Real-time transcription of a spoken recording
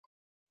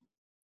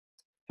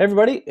Hey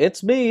everybody,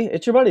 it's me.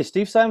 It's your buddy,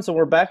 Steve Simonson.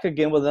 We're back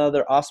again with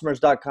another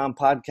Awesomers.com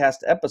podcast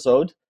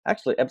episode,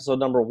 actually episode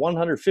number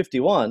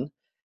 151.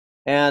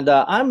 And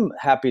I'm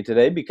happy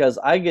today because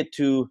I get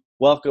to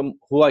welcome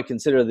who I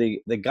consider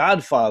the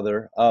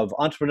godfather of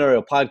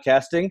entrepreneurial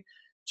podcasting,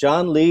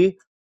 John Lee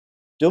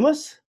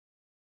Dumas.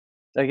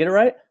 Did I get it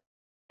right?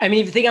 I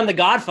mean, if you think I'm the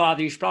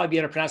Godfather, you should probably be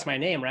able to pronounce my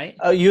name, right?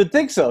 You'd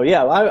think so,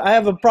 yeah. I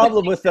have a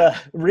problem with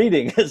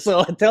reading,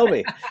 so tell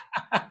me.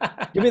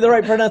 Give me the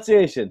right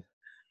pronunciation.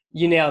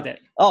 You nailed it.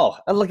 Oh,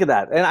 look at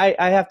that! And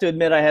I have to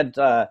admit, I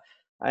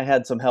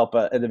had some help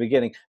at the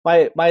beginning.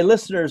 My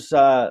listeners,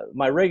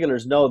 my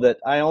regulars know that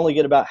I only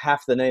get about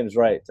half the names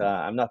right.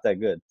 I'm not that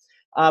good.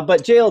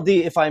 But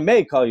JLD, if I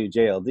may call you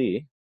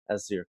JLD,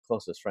 as your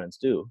closest friends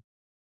do,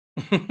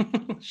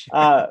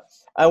 Sure.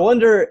 I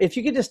wonder if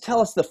you could just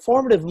tell us the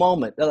formative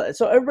moment.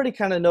 So everybody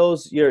kind of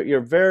knows you're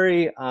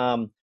very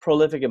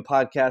prolific in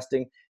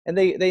podcasting, and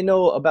they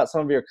know about some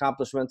of your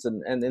accomplishments.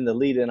 And in the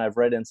lead-in, I've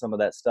read in some of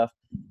that stuff.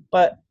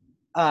 But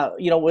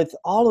with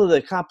all of the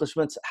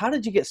accomplishments, how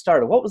did you get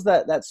started? What was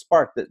that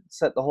spark that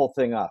set the whole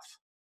thing off?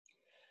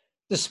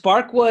 The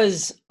spark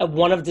was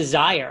one of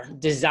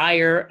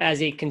desire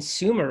as a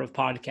consumer of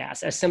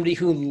podcasts, as somebody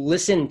who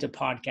listened to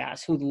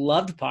podcasts, who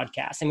loved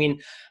podcasts. I mean,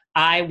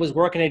 I was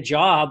working a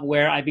job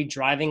where I'd be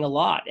driving a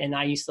lot, and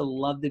I used to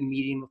love the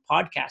medium of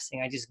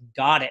podcasting. I just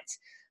got it.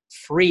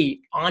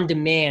 Free, on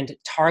demand,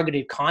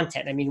 targeted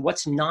content. I mean,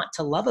 what's not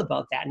to love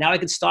about that? Now I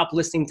could stop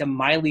listening to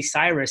Miley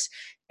Cyrus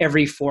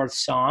every fourth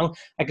song.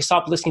 I could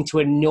stop listening to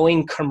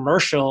annoying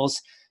commercials,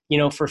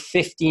 for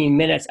 15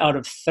 minutes out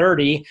of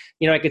 30.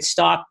 I could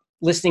stop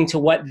listening to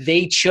what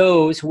they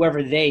chose,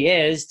 whoever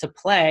they is, to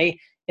play,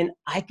 and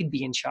I could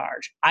be in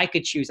charge. I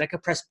could choose. I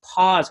could press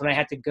pause when I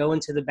had to go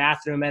into the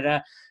bathroom at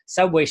a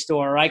Subway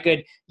store, or I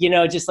could,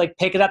 just like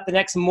pick it up the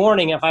next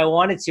morning if I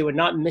wanted to and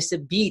not miss a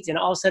beat. And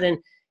all of a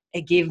sudden,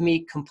 it gave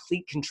me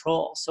complete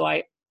control. So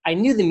I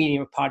knew the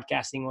medium of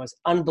podcasting was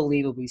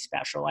unbelievably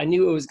special. I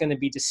knew it was going to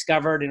be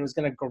discovered and it was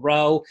going to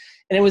grow,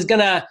 and it was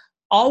going to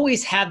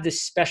always have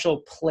this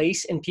special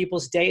place in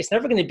people's day. It's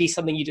never going to be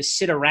something you just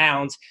sit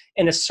around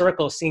in a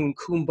circle singing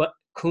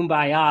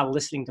kumbaya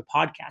listening to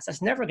podcasts.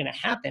 That's never going to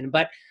happen.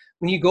 But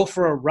when you go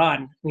for a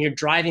run, when you're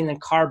driving in the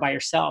car by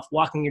yourself,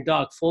 walking your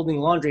dog, folding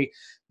laundry,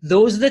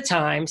 those are the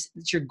times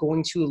that you're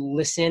going to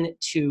listen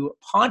to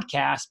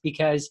podcasts,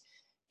 because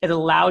it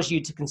allows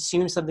you to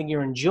consume something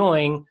you're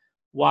enjoying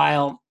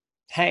while,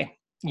 hey,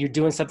 you're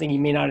doing something you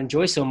may not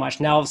enjoy so much.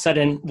 Now, all of a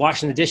sudden,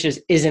 washing the dishes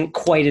isn't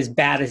quite as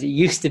bad as it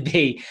used to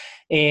be.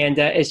 And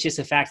it's just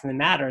a fact of the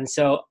matter. And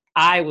so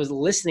I was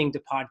listening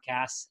to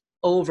podcasts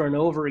over and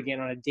over again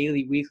on a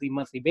daily, weekly,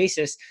 monthly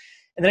basis.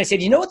 And then I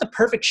said, you know what the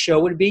perfect show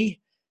would be?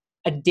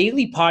 A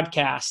daily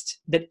podcast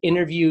that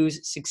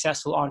interviews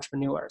successful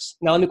entrepreneurs.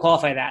 Now, let me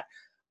qualify that.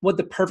 What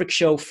the perfect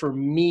show for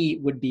me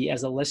would be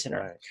as a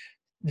listener. Right.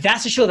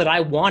 That's a show that I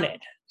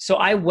wanted. So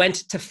I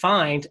went to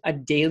find a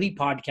daily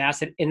podcast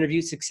that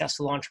interviewed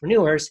successful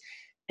entrepreneurs,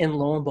 and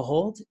lo and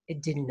behold,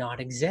 it did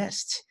not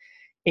exist.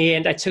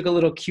 And I took a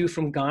little cue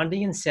from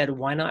Gandhi and said,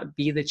 why not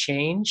be the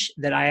change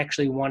that I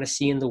actually want to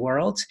see in the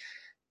world?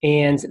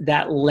 And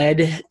that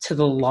led to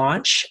the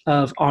launch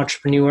of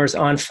Entrepreneurs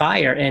on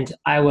Fire. And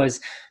I was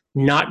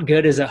not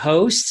good as a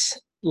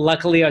host.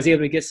 Luckily, I was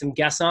able to get some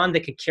guests on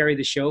that could carry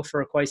the show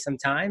for quite some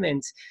time.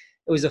 And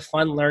it was a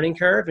fun learning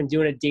curve, and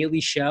doing a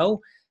daily show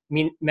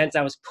meant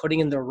I was putting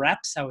in the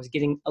reps. I was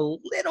getting a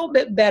little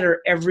bit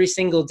better every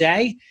single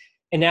day.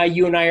 And now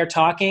you and I are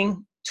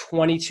talking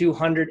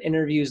 2,200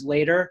 interviews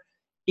later,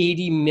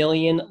 80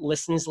 million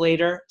listens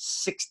later,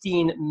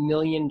 $16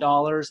 million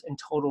in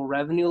total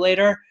revenue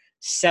later,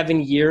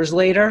 7 years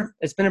later.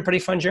 It's been a pretty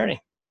fun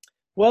journey.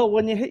 Well,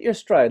 when you hit your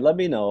stride, let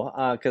me know,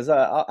 because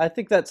I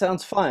think that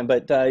sounds fine,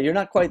 but you're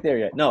not quite there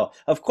yet. No,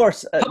 of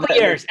course. Couple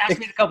years. Ask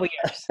me in a couple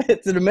years.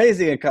 It's an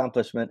amazing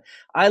accomplishment.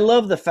 I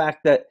love the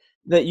fact that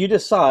you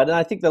just saw it, and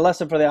I think the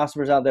lesson for the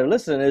Awesomers out there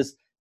listening is,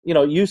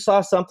 you saw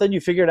something, you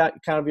figured out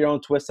kind of your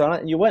own twist on it,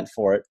 and you went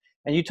for it.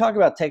 And you talk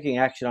about taking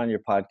action on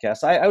your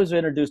podcast. I was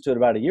introduced to it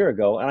about a year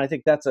ago, and I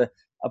think that's a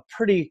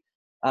pretty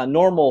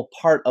normal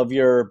part of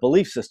your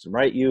belief system,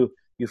 right? You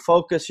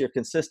focus, you're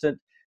consistent.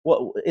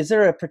 What is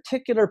there a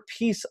particular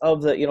piece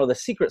of the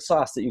secret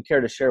sauce that you care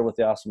to share with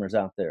the Awesomers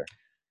out there?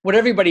 What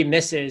everybody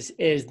misses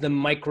is the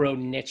micro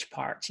niche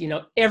part.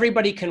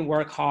 Everybody can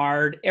work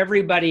hard.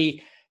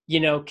 Everybody,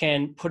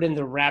 can put in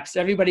the reps.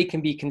 Everybody can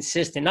be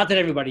consistent. Not that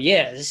everybody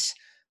is,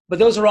 but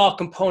those are all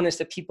components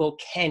that people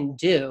can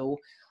do.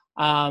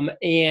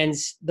 And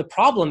the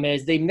problem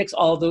is they mix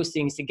all of those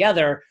things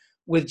together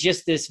with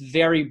just this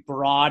very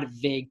broad,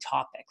 vague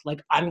topic.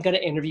 Like, I'm going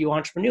to interview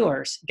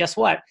entrepreneurs. Guess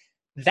what?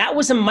 That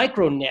was a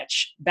micro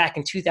niche back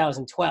in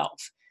 2012.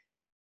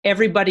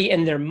 Everybody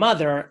and their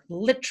mother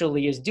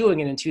literally is doing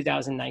it in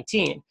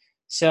 2019.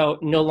 So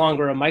no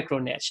longer a micro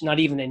niche, not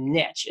even a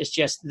niche. It's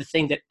just the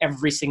thing that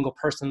every single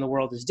person in the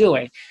world is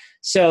doing.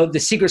 So the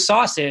secret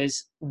sauce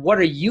is, what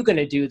are you going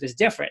to do that's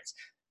different?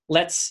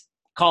 Let's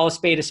call a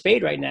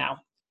spade right now.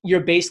 You're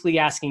basically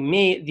asking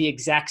me the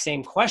exact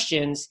same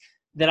questions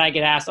that I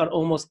get asked on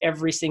almost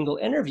every single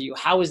interview.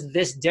 How is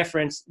this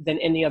different than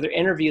any other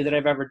interview that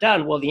I've ever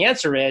done? Well, the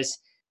answer is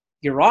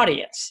your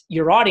audience.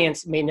 Your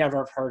audience may never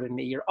have heard of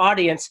me. Your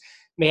audience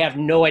may have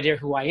no idea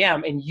who I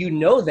am, and you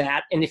know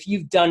that. And if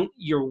you've done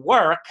your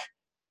work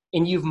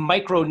and you've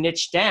micro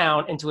niched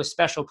down into a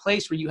special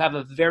place where you have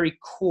a very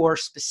core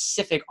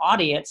specific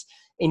audience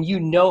and you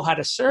know how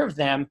to serve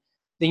them,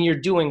 then you're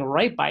doing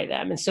right by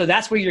them. And so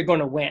that's where you're going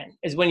to win,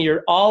 is when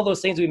you're all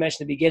those things we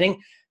mentioned at the beginning,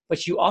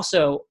 but you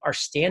also are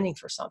standing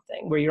for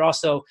something, where you're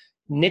also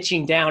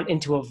niching down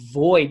into a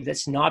void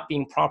that's not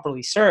being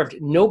properly served.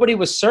 Nobody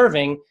was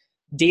serving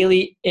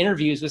daily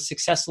interviews with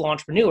successful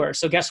entrepreneurs.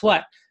 So guess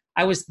what?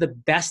 I was the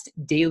best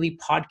daily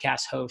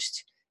podcast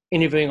host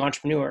interviewing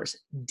entrepreneurs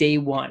day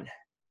one.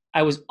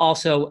 I was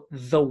also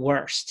the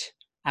worst.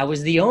 I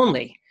was the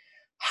only.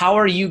 How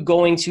are you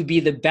going to be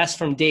the best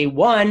from day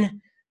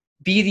one?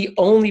 Be the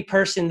only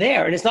person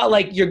there. And it's not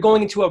like you're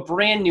going into a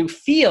brand new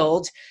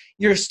field.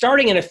 You're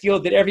starting in a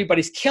field that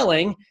everybody's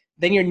killing.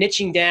 Then you're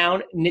niching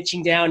down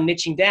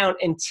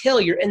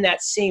until you're in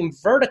that same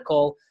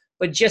vertical,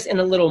 but just in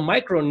a little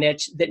micro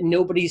niche that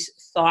nobody's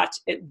thought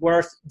it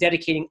worth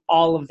dedicating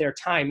all of their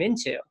time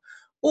into.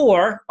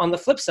 Or on the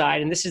flip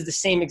side, and this is the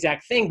same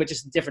exact thing, but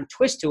just a different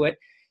twist to it,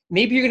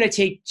 maybe you're going to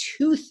take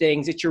two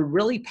things that you're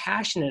really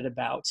passionate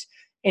about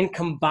and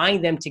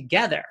combine them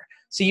together.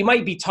 So you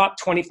might be top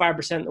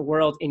 25% in the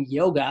world in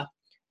yoga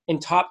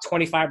and top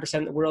 25%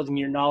 in the world in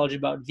your knowledge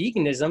about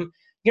veganism.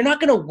 You're not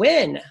going to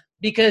win,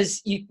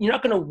 because you're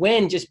not going to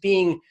win just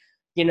being,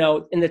 in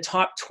the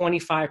top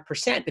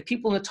 25%. The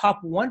people in the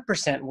top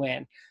 1%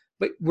 win.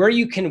 But where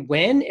you can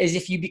win is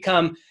if you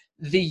become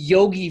the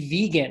yogi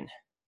vegan,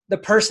 the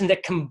person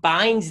that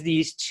combines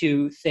these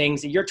two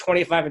things, that you're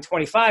 25 and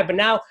 25, but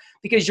now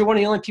because you're one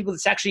of the only people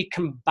that's actually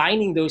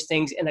combining those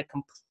things in a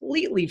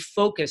completely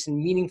focused and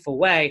meaningful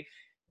way,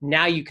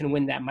 now you can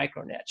win that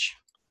micro niche.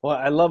 Well,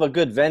 I love a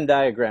good Venn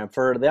diagram.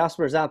 For the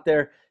entrepreneurs out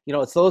there,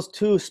 it's those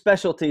two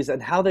specialties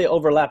and how they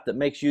overlap that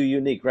makes you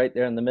unique right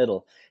there in the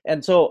middle.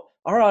 And so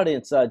our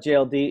audience,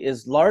 JLD,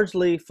 is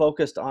largely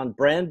focused on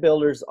brand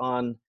builders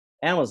on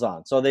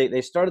Amazon. So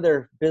they started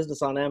their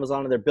business on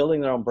Amazon and they're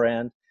building their own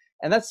brand.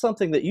 And that's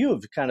something that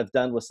you've kind of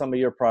done with some of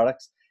your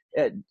products.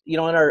 In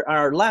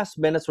our last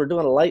minutes, we're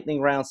doing a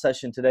lightning round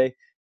session today.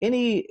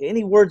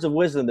 Any words of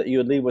wisdom that you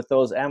would leave with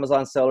those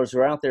Amazon sellers who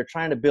are out there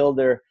trying to build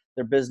their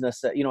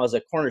business, as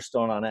a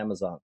cornerstone on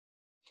Amazon?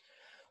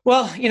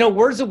 Well,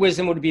 words of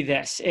wisdom would be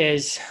this,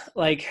 is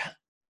like,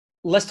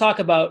 let's talk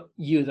about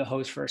you, the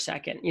host, for a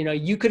second.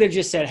 You could have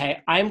just said,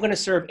 hey, I'm going to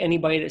serve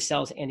anybody that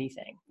sells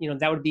anything.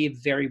 That would be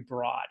very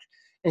broad.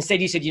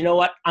 Instead, you said, you know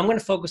what? I'm going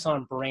to focus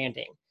on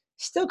branding.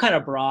 Still kind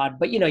of broad,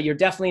 but you're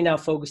definitely now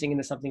focusing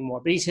into something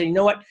more. But he said, you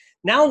know what?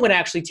 Now I'm going to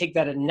actually take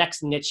that a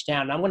next niche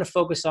down. I'm going to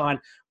focus on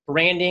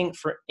branding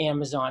for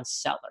Amazon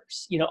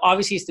sellers.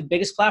 Obviously it's the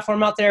biggest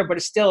platform out there, but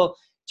it's still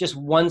just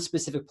one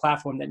specific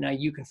platform that now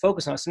you can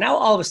focus on. So now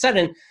all of a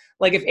sudden,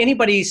 like if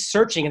anybody's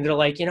searching and they're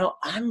like,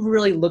 I'm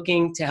really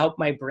looking to help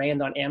my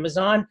brand on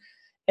Amazon,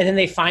 and then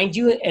they find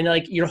you and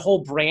like your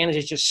whole brand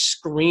is just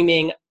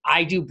screaming,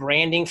 I do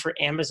branding for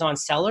Amazon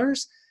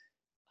sellers.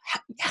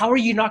 How are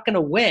you not going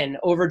to win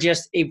over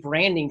just a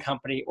branding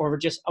company or over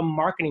just a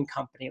marketing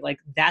company? Like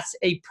that's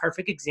a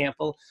perfect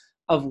example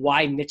of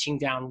why niching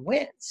down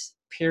wins,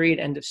 period,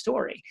 end of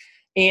story.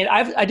 And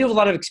I do have a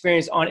lot of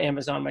experience on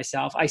Amazon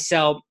myself. I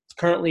sell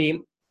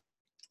currently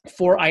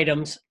 4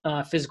 items,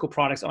 physical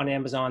products on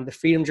Amazon: the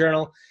Freedom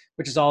Journal,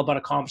 which is all about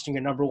accomplishing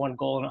your number one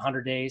goal in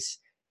 100 days.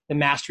 The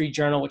Mastery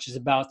Journal, which is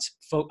about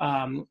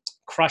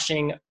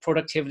crushing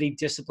productivity,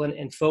 discipline,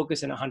 and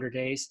focus in 100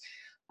 days.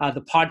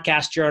 The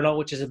Podcast Journal,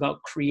 which is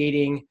about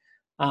creating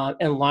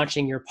and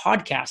launching your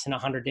podcast in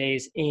 100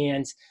 days.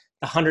 And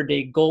the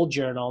 100-Day Goal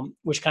Journal,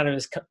 which kind of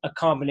is a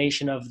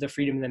combination of the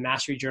Freedom and the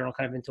Mastery Journal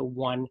kind of into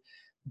one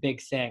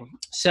big thing.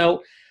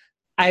 So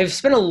I've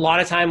spent a lot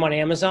of time on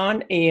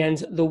Amazon,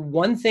 and the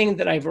one thing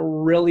that I've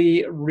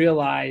really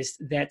realized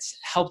that's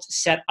helped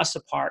set us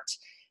apart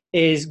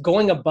is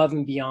going above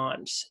and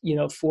beyond,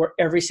 for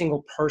every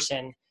single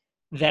person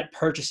that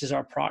purchases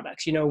our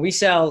products. We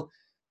sell,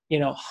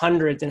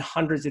 hundreds and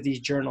hundreds of these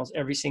journals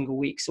every single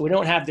week. So we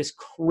don't have this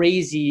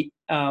crazy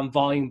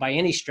volume by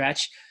any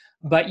stretch,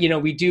 but,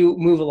 we do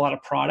move a lot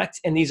of product,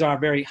 and these are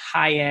very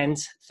high-end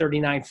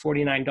 $39,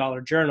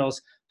 $49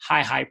 journals,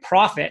 high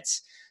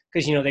profits,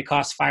 because, they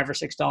cost $5 or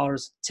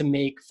 $6 to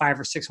make, $5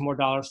 or $6 more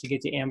to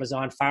get to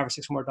Amazon, $5 or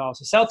 $6 more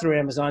to sell through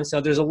Amazon. So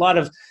there's a lot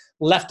of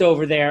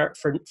leftover there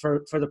for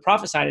the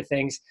profit side of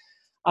things.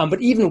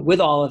 But even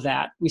with all of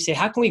that, we say,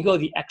 how can we go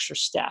the extra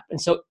step?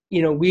 And so,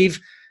 we've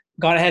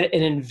gone ahead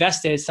and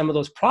invested some of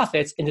those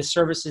profits into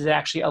services that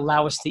actually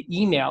allow us to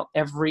email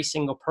every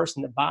single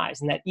person that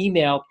buys. And that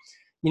email,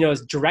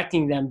 is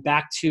directing them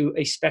back to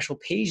a special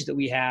page that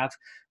we have,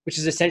 which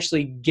is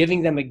essentially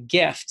giving them a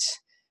gift.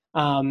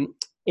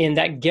 And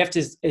that gift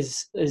is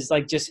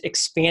like just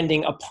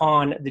expanding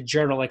upon the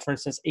journal, like for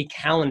instance, a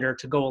calendar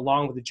to go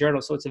along with the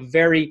journal. So it's a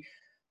very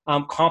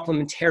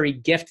complementary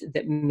gift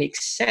that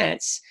makes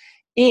sense.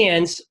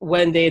 And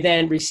when they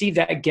then receive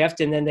that gift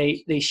and then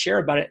they share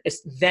about it,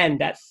 it's then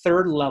that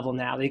third level.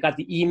 Now they got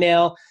the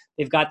email,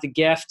 they've got the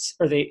gift,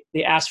 or they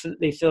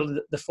filled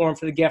the form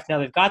for the gift. Now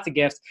they've got the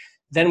gift.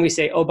 Then we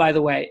say, oh, by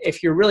the way,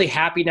 if you're really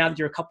happy now that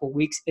you're a couple of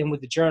weeks in with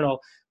the journal,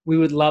 we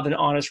would love an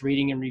honest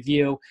reading and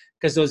review,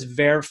 because those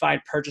verified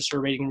purchaser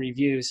rating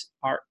reviews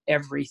are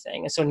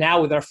everything. And so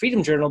now with our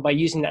Freedom Journal, by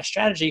using that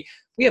strategy,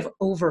 we have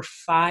over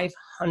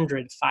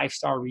 500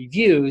 5-star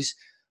reviews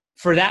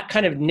for that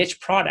kind of niche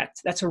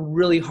product. That's a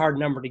really hard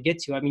number to get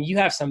to. I mean, you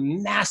have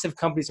some massive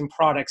companies and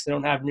products that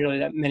don't have nearly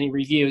that many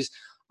reviews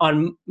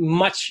on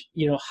much,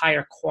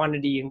 higher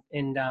quantity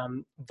and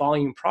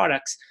volume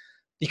products,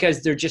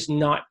 because they're just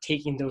not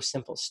taking those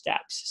simple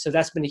steps. So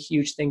that's been a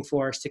huge thing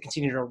for us, to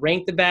continue to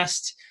rank the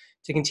best,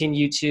 to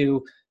continue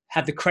to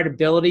have the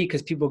credibility,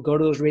 because people go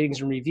to those ratings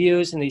and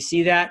reviews and they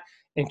see that,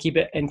 and keep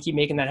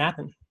making that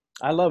happen.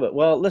 I love it.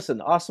 Well, listen,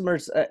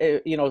 Awesomers,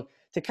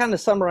 to kind of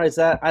summarize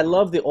that, I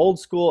love the old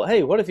school,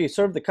 hey, what if you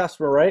serve the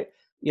customer right?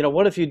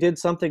 What if you did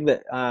something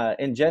that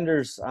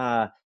engenders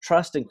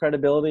trust and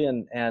credibility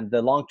and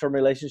the long-term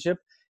relationship?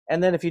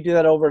 And then if you do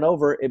that over and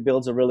over, it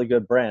builds a really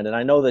good brand. And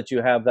I know that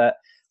you have that.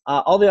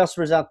 All the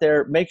Awesomers out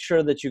there, make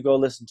sure that you go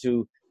listen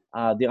to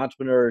the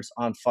Entrepreneurs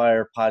on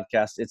Fire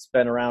podcast. It's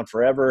been around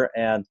forever.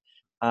 And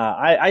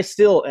I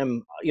still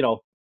am,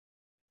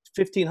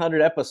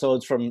 1,500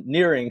 episodes from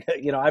nearing,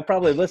 I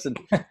probably listened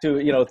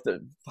to,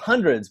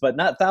 hundreds, but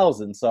not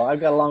thousands. So I've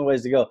got a long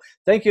ways to go.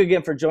 Thank you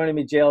again for joining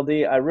me,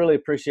 JLD. I really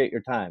appreciate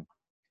your time.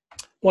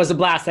 It was a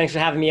blast. Thanks for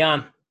having me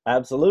on.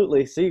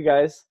 Absolutely. See you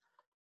guys.